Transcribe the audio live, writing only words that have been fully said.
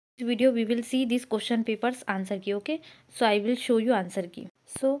video we will see this question papers answer key. Okay, so I will show you answer key.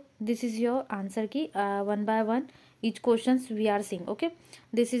 So this is your answer key, one by one each questions we are seeing. Okay,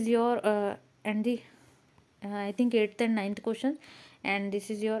 this is your and the I think 8th and 9th question, and this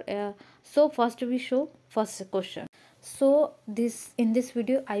is your so first we show first question. So this in this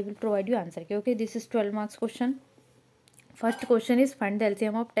video I will provide you answer key. Okay, this is 12 marks question. First question is find the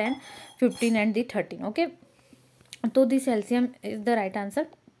LCM of 10, 15 and the 13. Okay, so this LCM is the right answer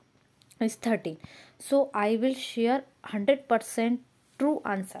is 13. So I will share 100% true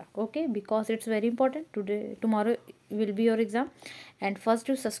answer. Okay, because it's very important. Today tomorrow will be your exam, and first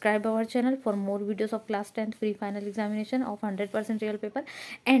you subscribe our channel for more videos of class 10th free final examination of 100% real paper.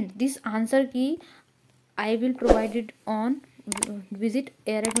 And this answer key I will provide it on visit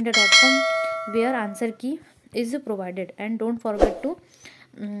airrafindia.com, where answer key is provided. And don't forget to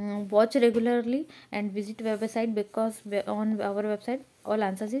watch regularly and visit website, because on our website all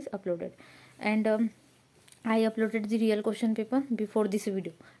answers is uploaded. And I uploaded the real question paper before this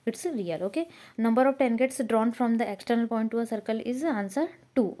video. It's real. Okay, number of tangents drawn from the external point to a circle is answer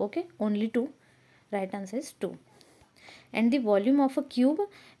 2. Okay, only 2. Right answer is 2. And the volume of a cube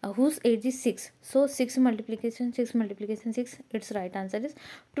whose age is 6. So 6 multiplication 6 multiplication 6, its right answer is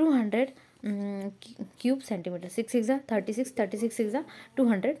 200 cube centimeter. 6 is a 36, 36 is a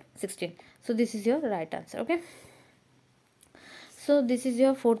 216. So this is your right answer. Okay, so this is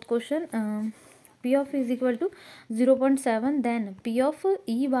your fourth question. P of is equal to 0.7, then P of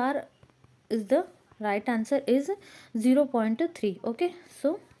E bar is the right answer is 0.3. Okay,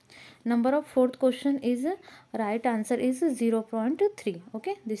 so number of fourth question is right answer is 0.3.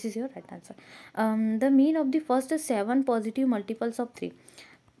 Okay, this is your right answer. The mean of the first 7 positive multiples of 3,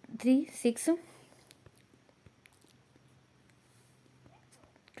 3, 6,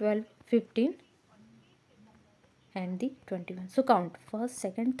 12, 15 and the 21. So count first,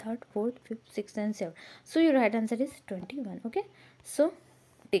 second, third, fourth, fifth, sixth and 7. So your right answer is 21. Okay, so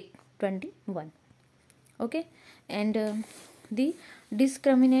take 21. Okay, and the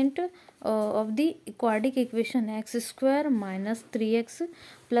discriminant of the quadratic equation x square minus 3x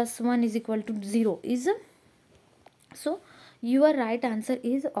plus 1 is equal to 0 is, so your right answer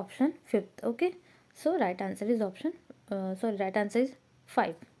is option 5th. Okay, so right answer is option right answer is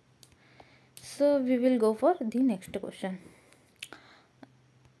 5. So we will go for the next question.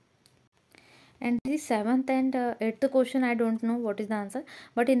 And the 7th and 8th question I don't know what is the answer,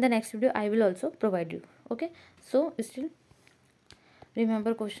 but in the next video I will also provide you. Okay, so still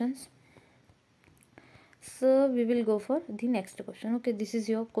remember questions. So we will go for the next question. Okay, this is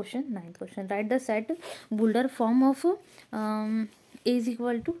your question 9th question. Write the set Boulder form of A is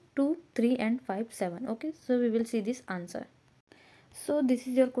equal to 2, 3 and 5, 7. Okay, so we will see this answer. So this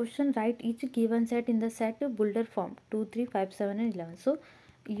is your question. Write each given set in the set Boulder form 2, 3, 5, 7 and 11. So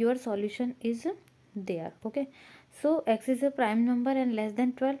your solution is there. Okay, so x is a prime number and less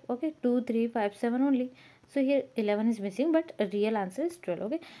than 12. Okay, 2, 3, 5, 7 only. So here 11 is missing, but a real answer is 12.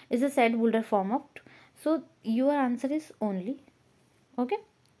 Okay, is a set Boulder form of so your answer is only, okay,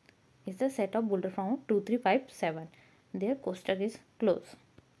 is the set of Boulder form of 2, 3, 5, 7. Their Kostak is close.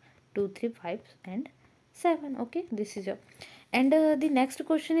 2, 3, 5 and 7. Okay, this is your, and the next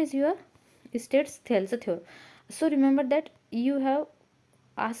question is your states Thales theorem. So remember that you have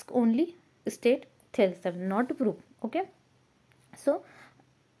asked only state Thales theorem, not proof. Okay, so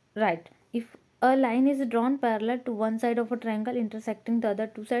right, if a line is drawn parallel to one side of a triangle intersecting the other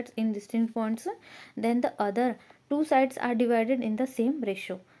two sides in distinct points, then the other two sides are divided in the same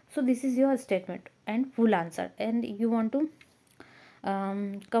ratio. So this is your statement and full answer, and you want to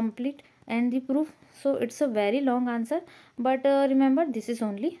complete and the proof. So it's a very long answer, but remember this is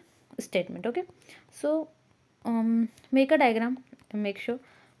only statement. Okay, so make a diagram, make sure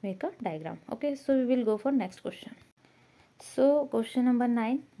make a diagram. Okay, so we will go for next question. So question number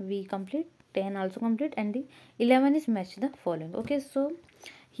 9 we complete, 10 also complete, and the 11 is match the following. Okay, so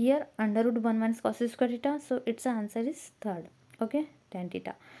here under root 1 minus cos square theta, so its answer is third. Okay, tan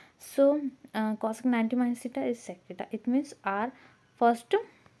theta. So cos 90 minus theta is sec theta. It means R first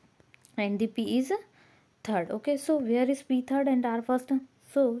and the P is third. Okay, so where is P third and R first?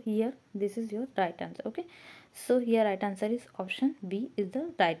 So here this is your right answer. Okay, so here right answer is option B is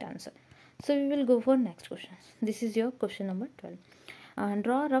the right answer. So we will go for next question. This is your question number 12.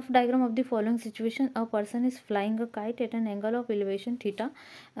 Draw a rough diagram of the following situation. A person is flying a kite at an angle of elevation theta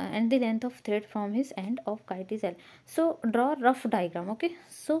and the length of thread from his end of kite is L. So draw rough diagram. Okay,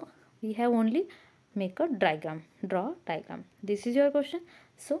 so we have only make a diagram, draw diagram. This is your question,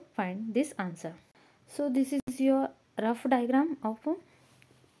 so find this answer. So this is your rough diagram of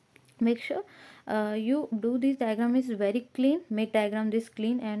make sure you do this diagram is very clean. Make diagram this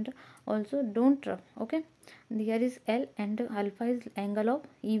clean, and also don't rough. Okay, here is L and alpha is angle of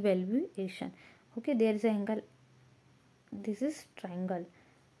evaluation. Okay, there is an angle, this is triangle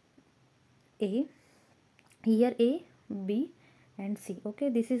A, here A, B and C. Okay,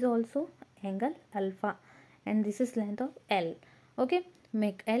 this is also angle alpha, and this is length of L. Okay,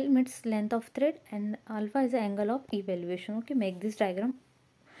 make L means length of thread and alpha is the angle of evaluation. Okay, make this diagram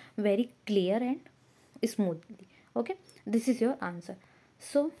very clear and smoothly. Okay, this is your answer.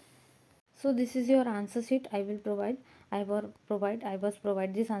 So this is your answer sheet. I will provide, I was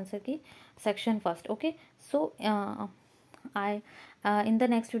provide this answer key section first. Okay, so I in the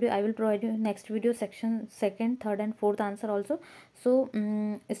next video I will provide you next video section second, third and fourth answer also. So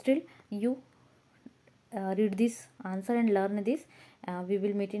still you read this answer and learn this. We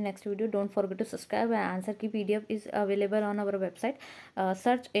will meet in next video. Don't forget to subscribe. Answer key PDF is available on our website.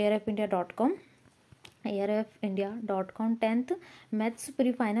 Search arfindia.com, arfindia.com 10th maths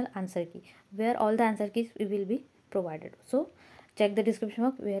pre-final answer key, where all the answer keys will be provided. So check the description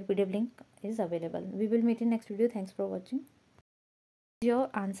box where PDF link is available. We will meet in next video. Thanks for watching. Your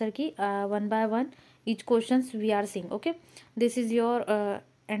answer key one by one each questions we are seeing. Okay, this is your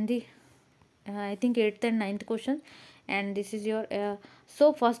and the I think 8th and 9th question, and this is your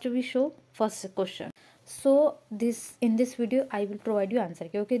so first we show first question. So this in this video I will provide you answer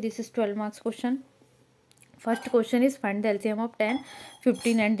key. Okay, this is 12 marks question. First question is find the LCM of 10,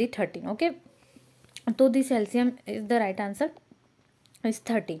 15 and the 13. Okay, so this LCM is the right answer is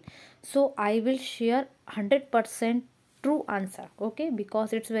 13. So I will share 100% true answer. Okay,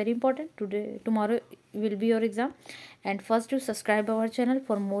 because it's very important. Tomorrow will be your exam, and first you subscribe our channel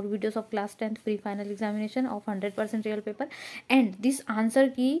for more videos of class 10th pre-final examination of 100% real paper. And this answer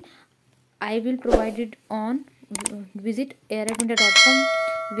key I will provide it on visit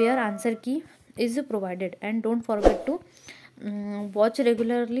arfindia.com where answer key is provided. And don't forget to watch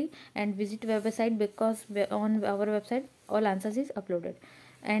regularly and visit website, because on our website all answers is uploaded.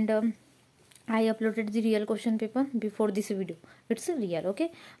 And I uploaded the real question paper before this video. It's real.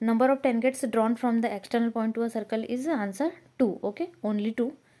 Okay, number of tangents drawn from the external point to a circle is answer 2. Okay, only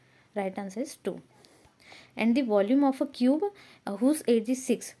 2. Right answer is 2. And the volume of a cube whose age is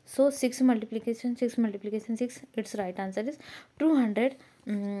 6. So 6 multiplication 6 multiplication 6, its right answer is 200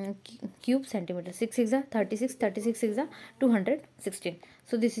 cube centimeter. 6 is a 36, 36 is a 216.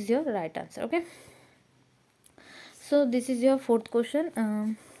 So this is your right answer. Okay, so this is your fourth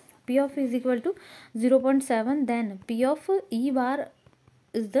question. P of is equal to 0.7, then P of E bar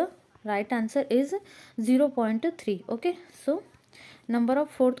is the right answer is 0.3. Okay, so number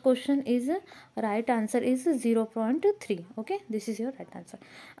of fourth question is right answer is 0.3. Okay, this is your right answer.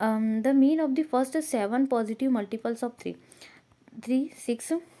 The mean of the first 7 positive multiples of 3,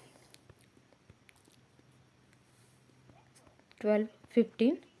 6, 12,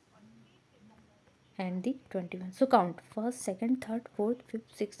 15 and the 21. So count first, second, third, fourth, fifth,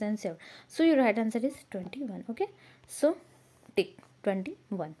 sixth and 7. So your right answer is 21. Okay, so tick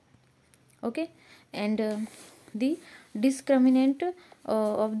 21. Okay, and the discriminant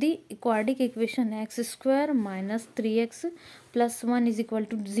of the quadratic equation x square minus 3x plus 1 is equal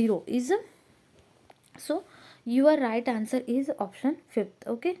to 0 is, so your right answer is option 5th.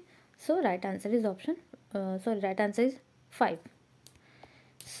 Okay, so right answer is option right answer is 5.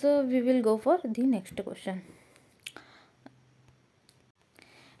 So we will go for the next question.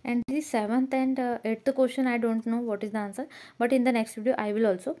 And the 7th and 8th question I don't know what is the answer, but in the next video I will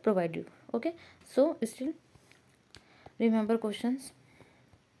also provide you. Okay, so still remember questions.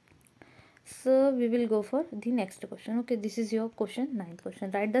 So we will go for the next question. Okay, this is your question 9th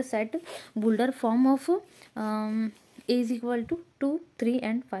question. Write the set Boulder form of A is equal to 2, 3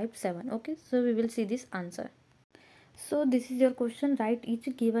 and 5, 7. Okay, so we will see this answer. So this is your question. Write each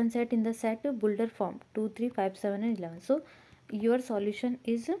given set in the set Boulder form 2, 3, 5, 7 and 11. So your solution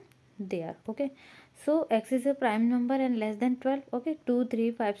is there. Okay, so x is a prime number and less than 12. Okay, 2,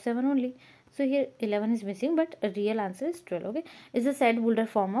 3, 5, 7 only. So here 11 is missing, but a real answer is 12. Okay, is a set Boulder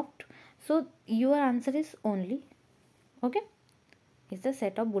form of 2. So your answer is only, okay, is the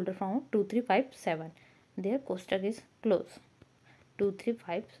set of Boulder form of 2, 3, 5, 7. Their Kostak is close. 2, 3,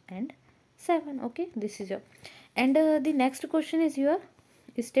 5 and 7. Okay, this is your, and the next question is your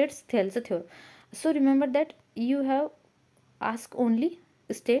states Thales theorem. So remember that you have asked only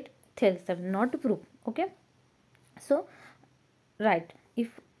state Thales theorem, not proof. Okay, so right,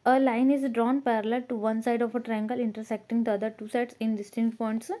 if a line is drawn parallel to one side of a triangle intersecting the other two sides in distinct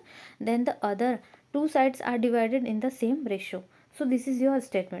points, then the other two sides are divided in the same ratio. So this is your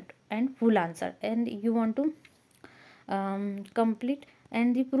statement and full answer, and you want to complete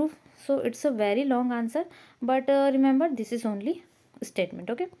and the proof. So it's a very long answer, but remember this is only statement.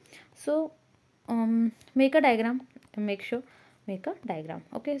 Okay, so make a diagram, make sure make a diagram.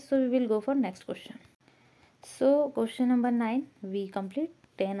 Okay, so we will go for next question. So question number 9 we complete,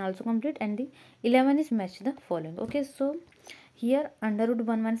 10 also complete, and the 11 is match the following. Okay, so here under root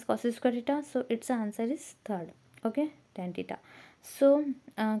 1 minus cos square theta, so its answer is third. Okay, tan theta. So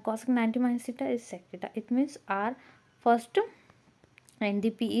cos 90 minus theta is sec theta. It means r first and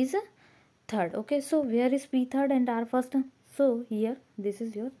the p is third. Okay, so where is p third and r first? So here this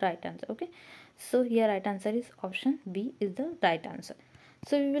is your right answer. Okay, so here right answer is option B is the right answer.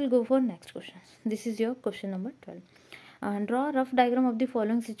 So we will go for next question. This is your question number 12. Draw a rough diagram of the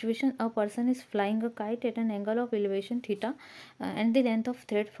following situation. A person is flying a kite at an angle of elevation theta, and the length of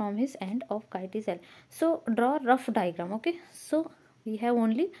thread from his end of kite is L. So draw a rough diagram. Okay, so we have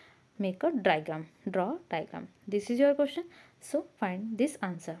only make a diagram, draw diagram. This is your question, so find this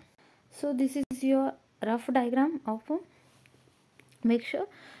answer. So this is your rough diagram of make sure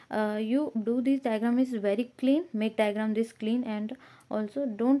you do this diagram is very clean, make diagram this clean, and also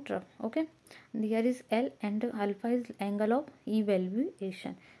don't rough. Okay, here is L and alpha is angle of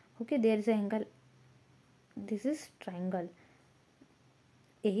evaluation. Okay, there is an angle, this is triangle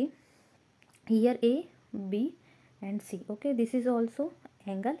A, here A, B and C. Okay, this is also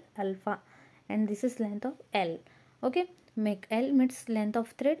angle alpha and this is length of L. Okay, make L means length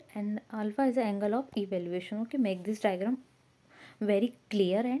of thread and alpha is the angle of evaluation. Okay, make this diagram very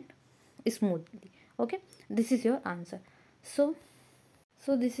clear and smoothly. Okay, this is your answer. So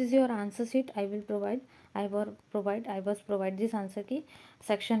this is your answer sheet. I will provide, I was provide this answer key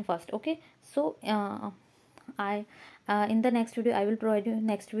section first. Okay, so I in the next video I will provide you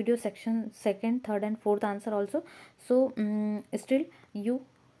next video section second, third and fourth answer also. So still you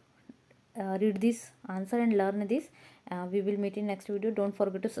read this answer and learn this. We will meet in next video. Don't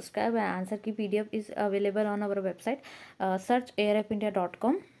forget to subscribe. Answer key PDF is available on our website. Search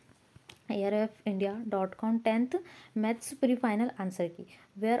arfindia.com, arfindia.com 10th maths pre-final answer key,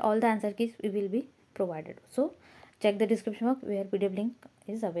 where all the answer keys will be provided. So check the description box where PDF link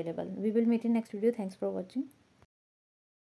is available. We will meet in next video. Thanks for watching.